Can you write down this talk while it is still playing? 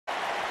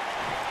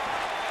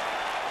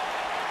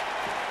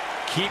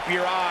Keep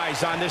your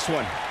eyes on this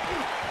one.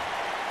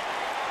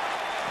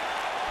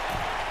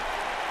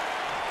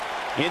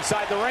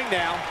 Inside the ring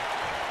now.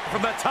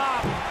 From the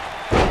top.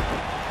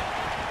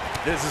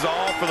 This is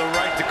all for the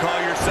right to call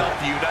yourself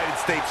the United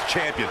States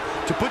Champion.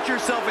 To put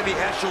yourself in the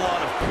echelon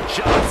of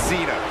John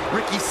Cena,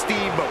 Ricky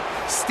Steamboat,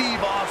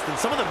 Steve Austin,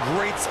 some of the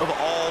greats of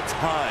all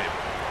time.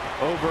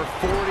 Over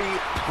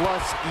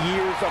 40-plus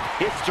years of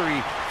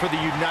history for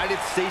the United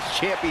States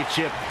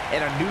Championship,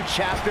 and a new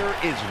chapter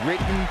is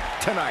written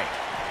tonight.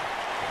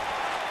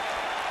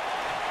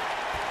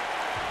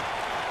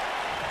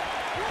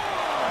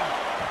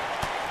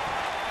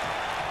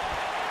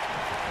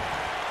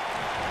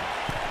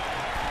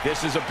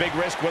 This is a big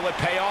risk. Will it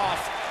pay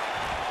off?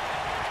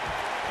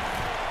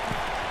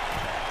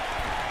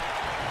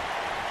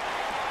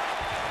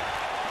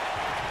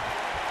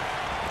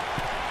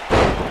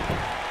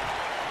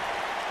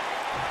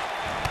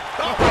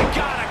 Oh, my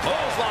God, a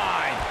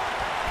clothesline.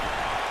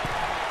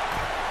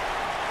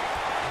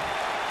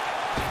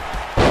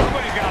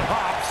 Everybody's got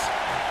hops.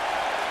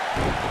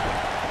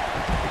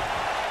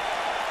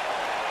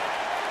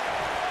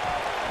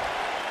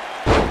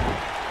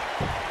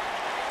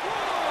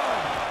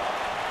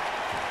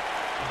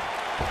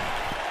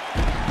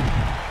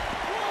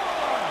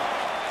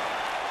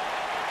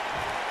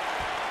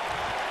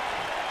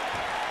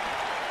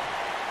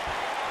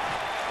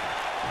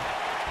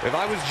 If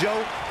I was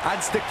Joe,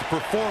 I'd stick to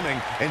performing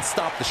and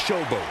stop the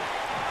showboat.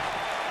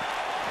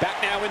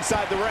 Back now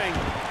inside the ring.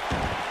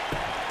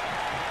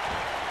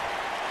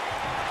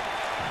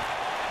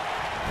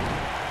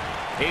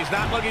 He's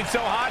not looking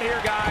so hot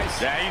here,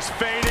 guys. Yeah, he's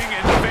fading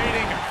and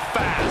fading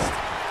fast.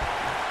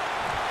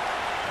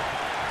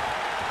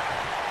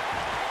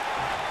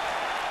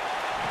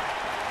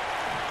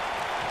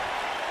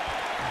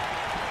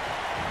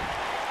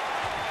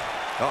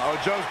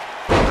 Uh-oh, Joe.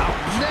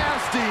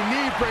 Nasty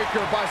knee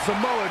breaker by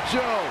Samoa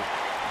Joe.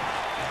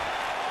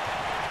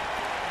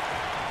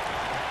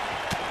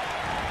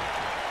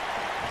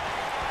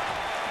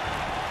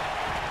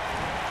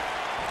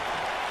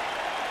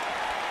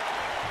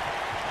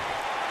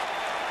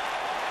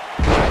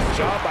 Nice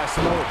job by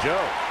Samoa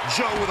Joe.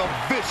 Joe with a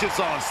vicious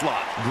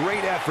onslaught.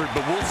 Great effort,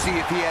 but we'll see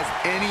if he has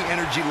any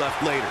energy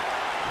left later.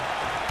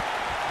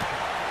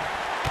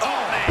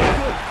 Oh, man.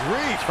 Good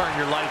grief. Turn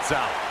your lights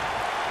out.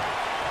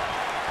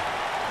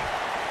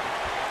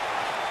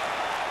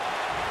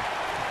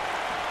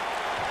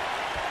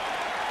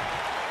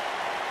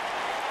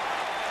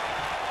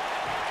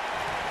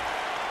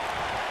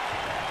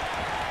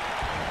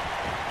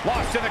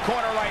 Lost in the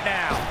corner right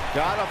now.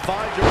 Gotta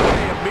find your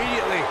way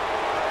immediately.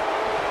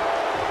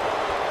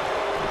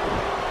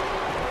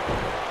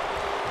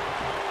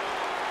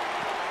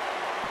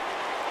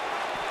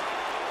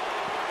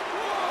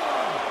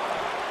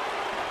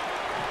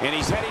 And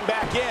he's heading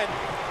back in.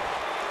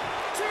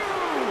 2,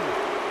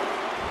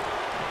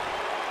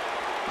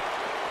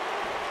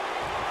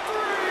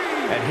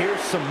 3. And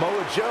here's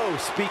Samoa Joe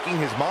speaking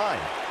his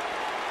mind.